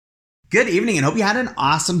Good evening and hope you had an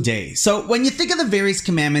awesome day. So when you think of the various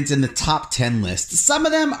commandments in the top 10 list, some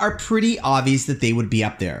of them are pretty obvious that they would be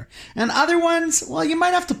up there. And other ones, well, you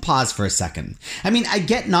might have to pause for a second. I mean, I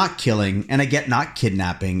get not killing, and I get not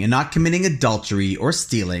kidnapping, and not committing adultery or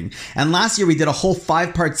stealing. And last year we did a whole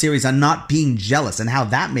 5-part series on not being jealous and how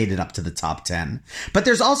that made it up to the top 10. But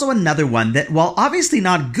there's also another one that, while obviously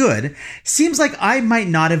not good, seems like I might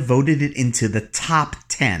not have voted it into the top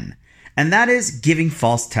 10. And that is giving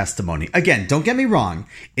false testimony. Again, don't get me wrong.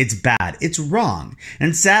 It's bad. It's wrong.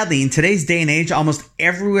 And sadly, in today's day and age, almost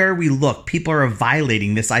everywhere we look, people are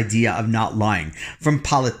violating this idea of not lying. From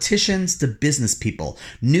politicians to business people,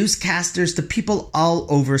 newscasters to people all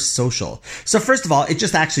over social. So first of all, it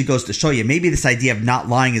just actually goes to show you, maybe this idea of not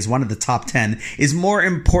lying is one of the top 10 is more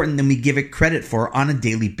important than we give it credit for on a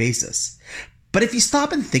daily basis. But if you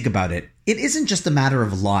stop and think about it, it isn't just a matter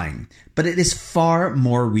of lying, but it is far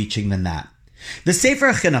more reaching than that. The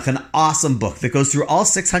Sefer HaChinuch, an awesome book that goes through all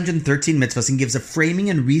 613 mitzvahs and gives a framing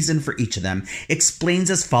and reason for each of them, explains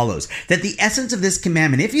as follows, that the essence of this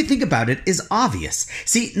commandment, if you think about it, is obvious.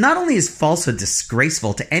 See, not only is falsehood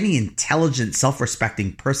disgraceful to any intelligent,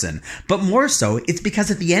 self-respecting person, but more so, it's because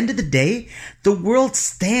at the end of the day, the world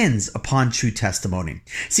stands upon true testimony.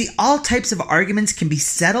 See, all types of arguments can be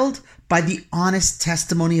settled by the honest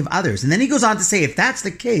testimony of others. And then he goes on to say, if that's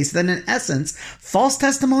the case, then in essence, false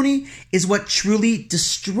testimony is what truly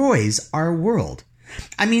destroys our world.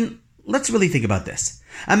 I mean, let's really think about this.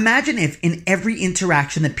 Imagine if in every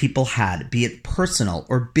interaction that people had, be it personal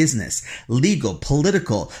or business, legal,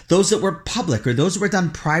 political, those that were public or those that were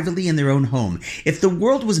done privately in their own home, if the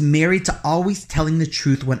world was married to always telling the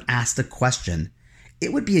truth when asked a question,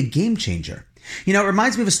 it would be a game changer. You know, it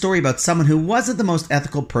reminds me of a story about someone who wasn't the most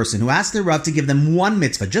ethical person, who asked their Rav to give them one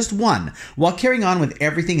mitzvah, just one, while carrying on with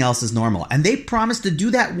everything else as normal. And they promised to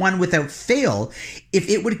do that one without fail if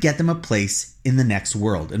it would get them a place in the next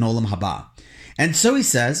world, in Olam Haba. And so he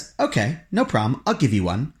says, okay, no problem, I'll give you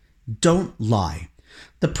one. Don't lie.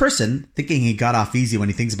 The person, thinking he got off easy when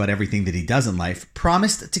he thinks about everything that he does in life,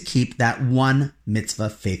 promised to keep that one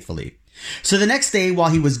mitzvah faithfully. So the next day,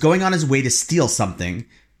 while he was going on his way to steal something,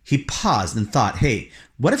 he paused and thought, hey,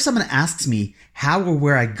 what if someone asks me how or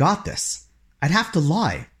where I got this? I'd have to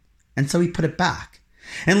lie. And so he put it back.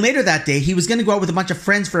 And later that day, he was going to go out with a bunch of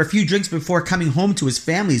friends for a few drinks before coming home to his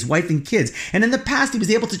family, his wife and kids. And in the past, he was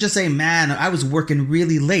able to just say, man, I was working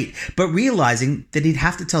really late. But realizing that he'd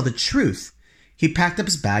have to tell the truth, he packed up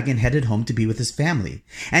his bag and headed home to be with his family.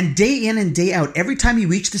 And day in and day out, every time he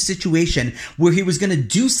reached a situation where he was going to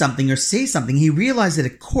do something or say something, he realized that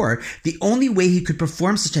at core, the only way he could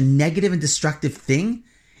perform such a negative and destructive thing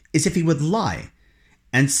is if he would lie.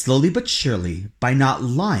 And slowly but surely, by not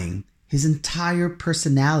lying, his entire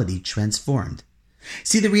personality transformed.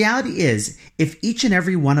 See, the reality is, if each and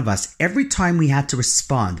every one of us, every time we had to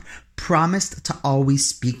respond, promised to always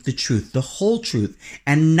speak the truth, the whole truth,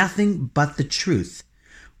 and nothing but the truth,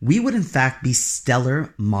 we would in fact be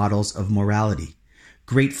stellar models of morality.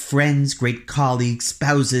 Great friends, great colleagues,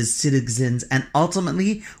 spouses, citizens, and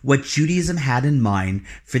ultimately what Judaism had in mind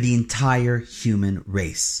for the entire human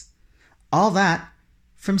race. All that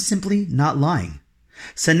from simply not lying.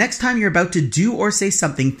 So next time you're about to do or say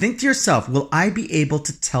something, think to yourself, will I be able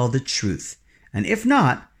to tell the truth? And if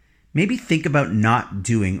not, maybe think about not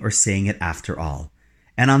doing or saying it after all.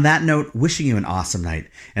 And on that note, wishing you an awesome night,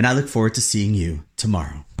 and I look forward to seeing you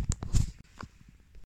tomorrow.